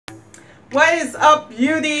What is up,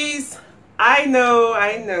 beauties? I know,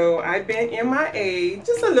 I've been MIA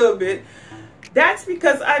just a little bit. That's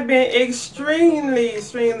because I've been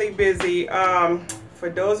extremely busy. For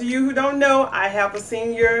those of you who don't know, I have a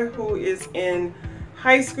senior who is in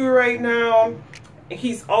high school right now.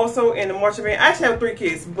 He's also in the marching band. I actually have 3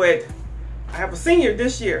 kids, but I have a senior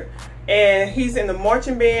this year, and he's in the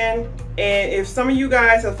marching band. And if some of you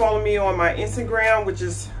guys have followed me on my Instagram, which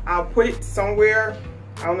is, I'll put it somewhere,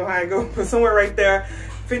 I don't know how to go, but somewhere right there,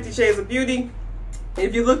 50 Shades of Beauty.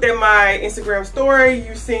 If you looked at my Instagram story,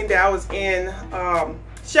 you've seen that I was in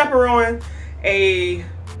chaperoning a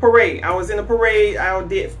parade. I was in a parade. I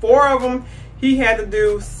did 4 of them. He had to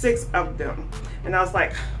do 6 of them. And I was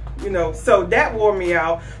like, you know, so that wore me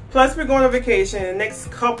out. Plus we're going on vacation in the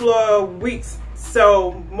next couple of weeks.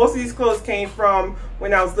 So most of these clothes came from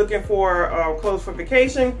when I was looking for clothes for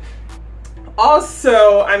vacation.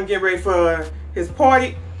 Also, I'm getting ready for his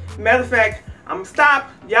party. Matter of fact, I'm gonna stop.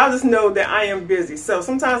 Y'all just know that I am busy. So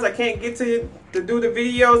sometimes I can't get to do the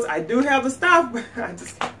videos. I do have the stuff, but I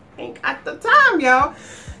just ain't got the time, y'all.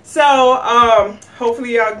 So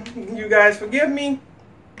hopefully you guys forgive me.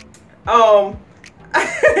 That's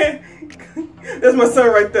my son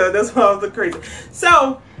right there. That's why I was looking crazy.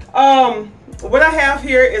 So what I have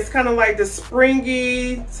here is kind of like the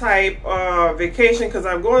springy type vacation, because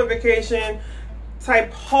I'm going on vacation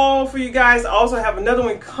type haul for you guys. I also have another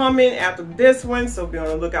one coming after this one, so be on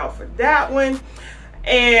the lookout for that one.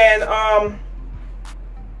 And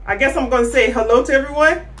I guess I'm going to say hello to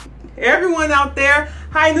everyone out there.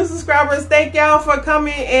 Hi, new subscribers. Thank y'all for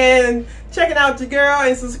coming and checking out your girl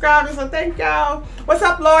and subscribing. So thank y'all. What's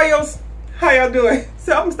up, loyals? How y'all doing?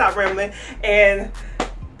 So I'm gonna stop rambling, and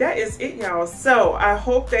that is it, y'all. So I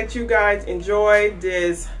hope that you guys enjoyed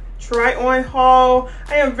this try on haul.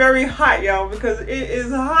 I am very hot, y'all, because it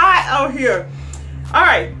is hot out here. All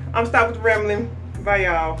right, I'm stopping with the rambling. Bye,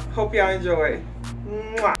 y'all. Hope y'all enjoy.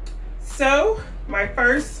 Mwah. So my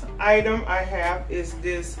first item I have is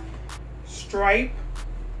this stripe.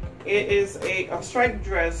 It is a striped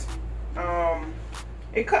dress.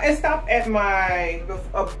 It stopped at my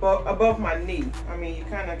above my knee. I mean, you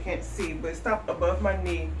kind of can't see, but it stopped above my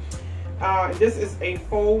knee. This is a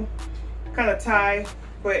full kind of tie,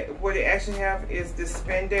 but what it actually have is this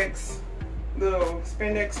spandex, little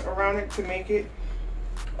spandex around it to make it.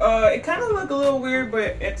 It kind of look a little weird,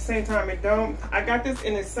 but at the same time it don't. I got this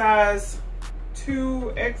in a size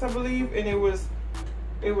 2X, I believe, and it was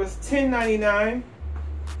 $10.99.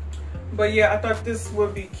 But yeah, I thought this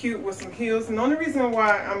would be cute with some heels. And the only reason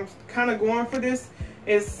why I'm kind of going for this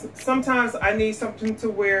is sometimes I need something to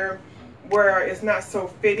wear where it's not so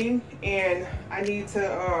fitting, and I need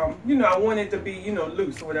to, you know, I want it to be, you know,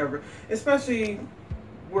 loose or whatever. Especially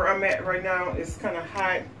where I'm at right now, it's kind of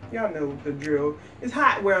hot. Y'all know the drill. It's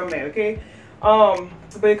hot where I'm at, okay?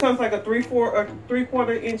 But it comes like a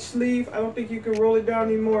 3/4 inch sleeve. I don't think you can roll it down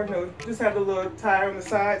anymore. No, just have the little tie on the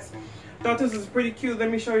sides. Thought this was pretty cute.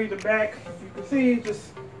 Let me show you the back. If you can see,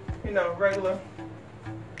 just, you know, regular.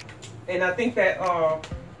 And I think that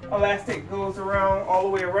elastic goes around all the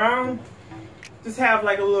way around. Just have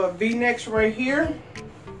like a little V-neck right here.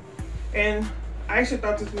 And I actually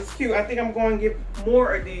thought this was cute. I think I'm going to get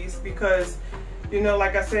more of these because, you know,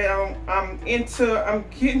 like I said, I'm getting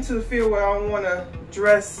to the field where I don't want to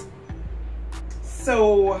dress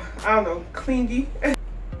so, I don't know, clingy.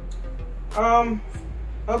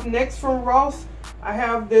 Up next from Ross, I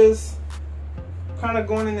have this kind of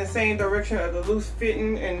going in the same direction of the loose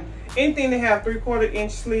fitting, and anything that have 3/4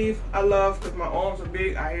 inch sleeve I love, because my arms are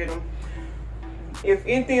big. I hate them. If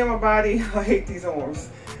anything on my body, I hate these arms.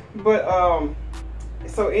 But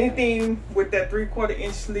so anything with that 3/4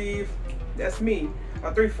 inch sleeve, that's me.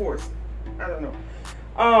 Or 3/4, I don't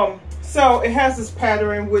know. So it has this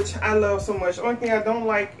pattern which I love so much. Only thing I don't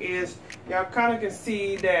like is y'all kind of can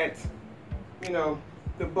see that, you know,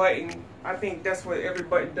 the button. I think that's what every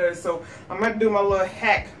button does. So I'm gonna do my little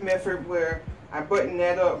hack method where I button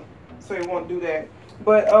that up so it won't do that.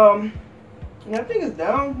 But yeah, I think it's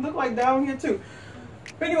down. Look like down here too.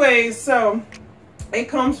 But anyways, so it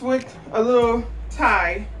comes with a little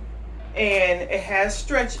tie and it has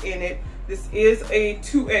stretch in it. This is a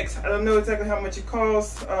 2X. I don't know exactly how much it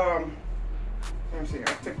costs. Let me see.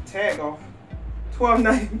 I took the tag off.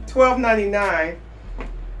 $12.99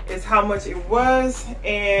 is how much it was.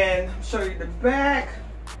 And I'll show you the back.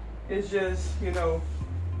 It's just, you know,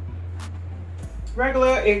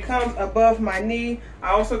 regular. It comes above my knee. I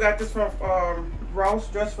also got this from Ross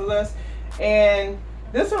Dress for Less. And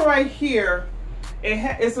this one right here,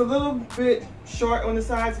 it's a little bit short on the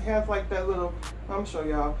sides. It has like that little, I'm show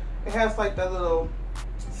y'all. It has like that little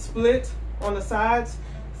split on the sides.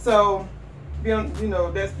 So you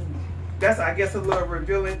know, that's I guess a little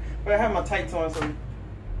revealing, but I have my tights on,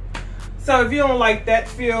 so if you don't like that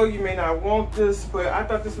feel, you may not want this. But I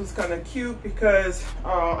thought this was kind of cute because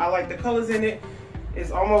I like the colors in it.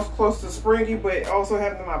 It's almost close to springy, but it also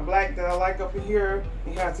has my black that I like up in here.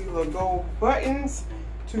 It has these little gold buttons,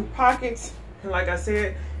 2 pockets, and like I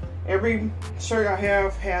said, every shirt I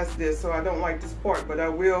have has this, so I don't like this part, but I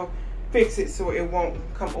will fix it so it won't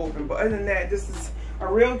come open. But other than that, this is a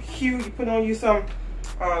real cute. You put on you some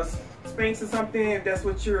Spanx or something if that's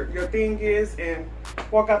what your thing is, and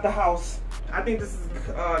walk out the house. I think this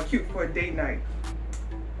is cute for a date night,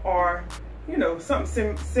 or you know,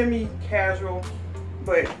 something semi-casual,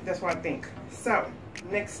 but that's what I think. So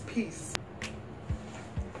next piece.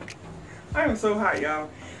 I am so hot, y'all.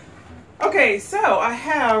 Okay, so I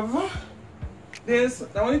have this.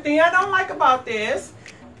 The only thing I don't like about this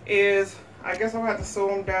is I guess I'll have to sew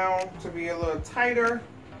them down to be a little tighter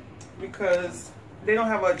because they don't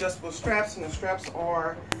have adjustable straps, and the straps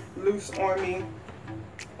are loose on me.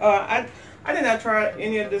 I did not try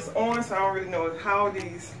any of this on, so I don't really know how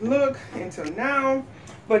these look until now.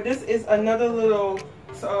 But this is another little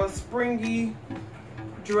springy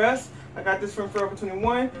dress. I got this from Forever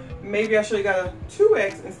 21. Maybe I should have got a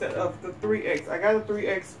 2X instead of the 3X. I got a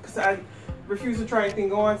 3X because I refuse to try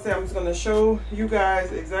anything on. So I'm just going to show you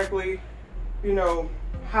guys exactly, you know,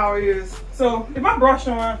 how it is. So if I brush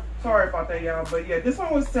on, sorry about that, y'all. But yeah, this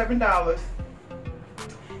one was $7.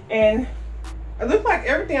 And it looked like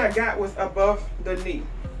everything I got was above the knee.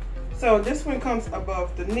 So this one comes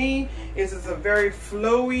above the knee. This is a very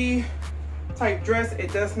flowy type dress.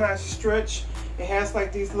 It does not stretch. It has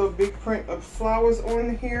like these little big print of flowers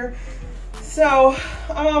on here. So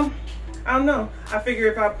I don't know. I figure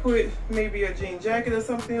if I put maybe a jean jacket or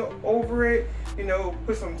something over it, you know,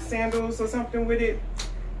 put some sandals or something with it,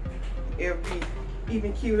 it'll be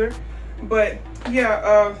even cuter. But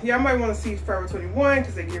yeah, I might want to see Forever 21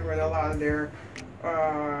 because they get rid of a lot of their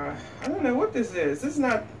I don't know what this is. This is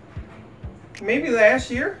not, maybe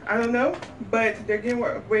last year, I don't know, but they're giving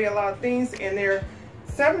away a lot of things and they're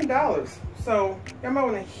 $7. So y'all might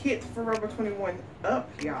want to hit Forever 21 up,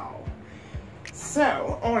 y'all.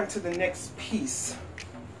 So on to the next piece.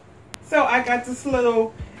 So I got this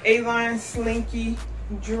little A-line slinky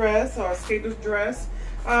dress, or skater's dress.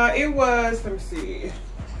 It was, let me see,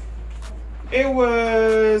 it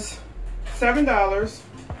was $7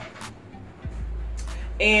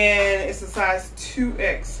 and it's a size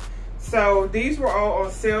 2X. So these were all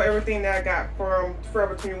on sale. Everything that I got from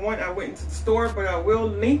Forever 21, I went into the store, but I will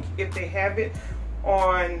link, if they have it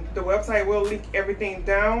on the website, we'll link everything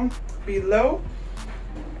down below.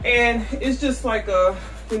 And it's just like a,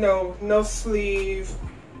 you know, no sleeve.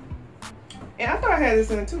 And I thought I had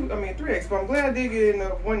this in a 3X, but I'm glad I did get it in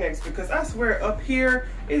a 1X because I swear up here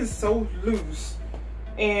it is so loose.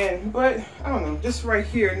 But I don't know, just right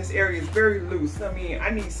here in this area is very loose. I mean,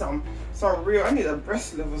 I need some real, I need a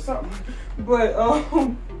bracelet or something. But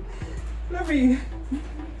let me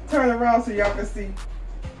turn around so y'all can see.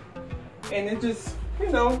 And it just,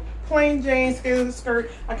 you know, plain Jane skater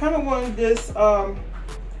skirt. I kind of wanted this, I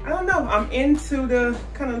don't know, I'm into the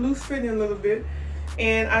kind of loose fitting a little bit.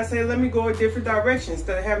 And I said, let me go a different direction.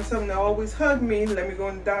 Instead of having something that always hug me, let me go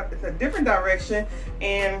in a different direction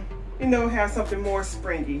and, you know, have something more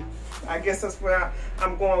springy. I guess that's what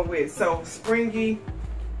I'm going with. So springy.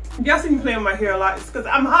 Y'all see me playing with my hair a lot. It's because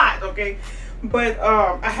I'm hot, okay? But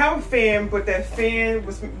I have a fan, but that fan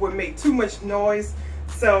would make too much noise.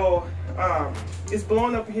 So it's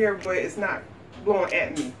blowing up here, but it's not blowing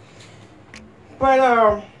at me.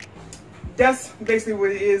 But that's basically what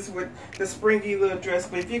it is with the springy little dress.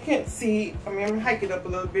 But if you can't see, I mean, I'm gonna hike it up a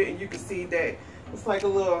little bit and you can see that it's like a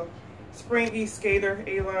little springy skater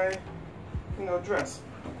A-line, you know, dress.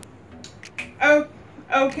 Oh,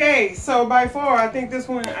 okay, so by far I think this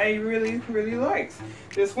one I really liked.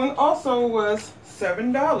 This one also was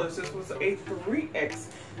 $7. This was a 3X.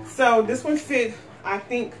 So this one fit, I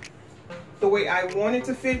think, the way I wanted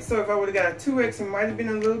to fit. So if I would have got a 2X, it might have been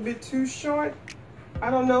a little bit too short. I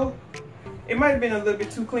don't know. It might have been a little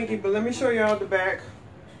bit too clinky, but let me show y'all the back.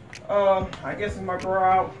 I guess it's my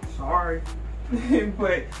bra out. Sorry.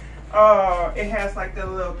 But it has like the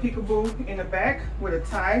little peekaboo in the back with a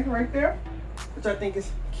tie right there, which I think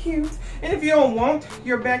is cute. And if you don't want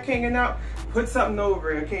your back hanging out, put something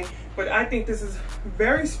over it, okay? But I think this is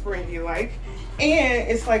very springy like, and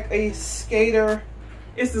it's like a skater.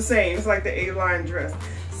 It's the same. It's like the A-line dress.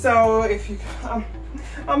 So if you,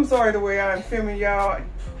 I'm sorry the way I'm filming y'all.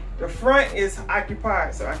 The front is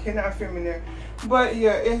occupied, so I cannot film in there. But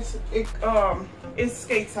yeah, it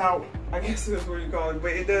skates out. I guess that's what you call it.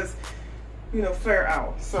 But it does you know, flare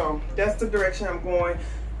out. So that's the direction I'm going.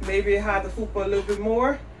 Maybe hide the fupa a little bit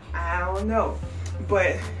more. I don't know.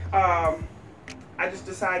 But I just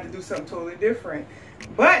decided to do something totally different.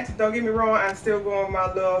 But don't get me wrong, I'm still going with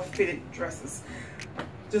my little fitted dresses.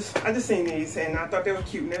 I just seen these and I thought they were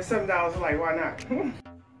cute. And they're $7. Like, why not?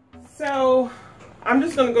 So I'm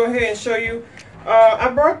just gonna go ahead and show you. I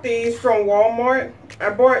bought these from Walmart. I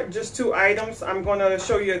bought just 2 items. I'm gonna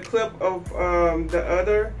show you a clip of the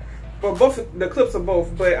other. Well, both the clips of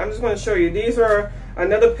both, but I'm just gonna show you. These are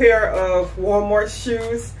another pair of Walmart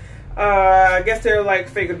shoes. I guess they're like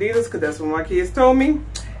fake Adidas because that's what my kids told me.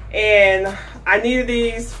 And I needed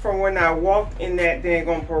these from when I walked in that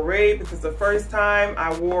dang parade, because the first time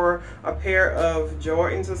I wore a pair of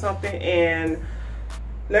Jordans or something, and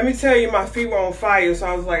let me tell you, my feet were on fire. So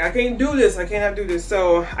I was like, I can't do this. I cannot do this.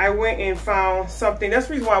 So I went and found something. That's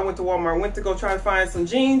the reason why I went to Walmart. I went to go try to find some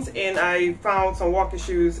jeans, and I found some walking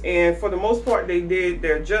shoes. And for the most part, they did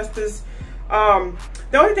their justice. The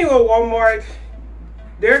only thing with Walmart,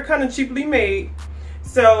 they're kind of cheaply made.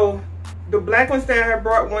 So the black ones that I had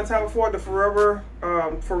brought one time before, the Forever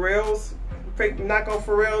Pharrells, fake knockoff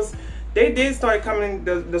Pharrells, they did start coming,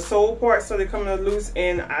 the sole part started coming loose,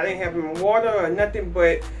 and I didn't have them in water or nothing,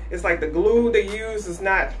 but it's like the glue they use is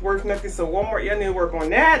not worth nothing. So Walmart, y'all need to work on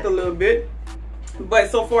that a little bit.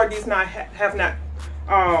 But so far these have not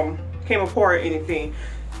came apart or anything.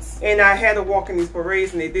 And I had to walk in these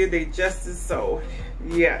parades and they did their justice, so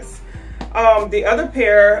yes. The other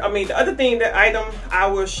pair, the other thing, the item, I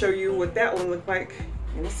will show you what that one looked like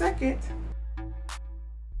in a second.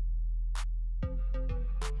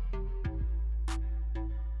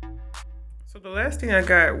 So the last thing I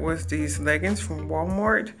got was these leggings from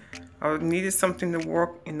Walmart. I needed something to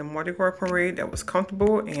walk in the Mardi Gras parade that was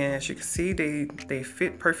comfortable, and as you can see, they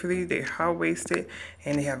fit perfectly. They're high-waisted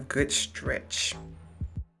and they have good stretch.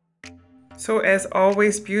 So as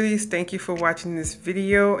always, beauties, thank you for watching this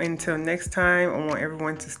video. Until next time, I want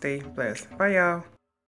everyone to stay blessed. Bye, y'all.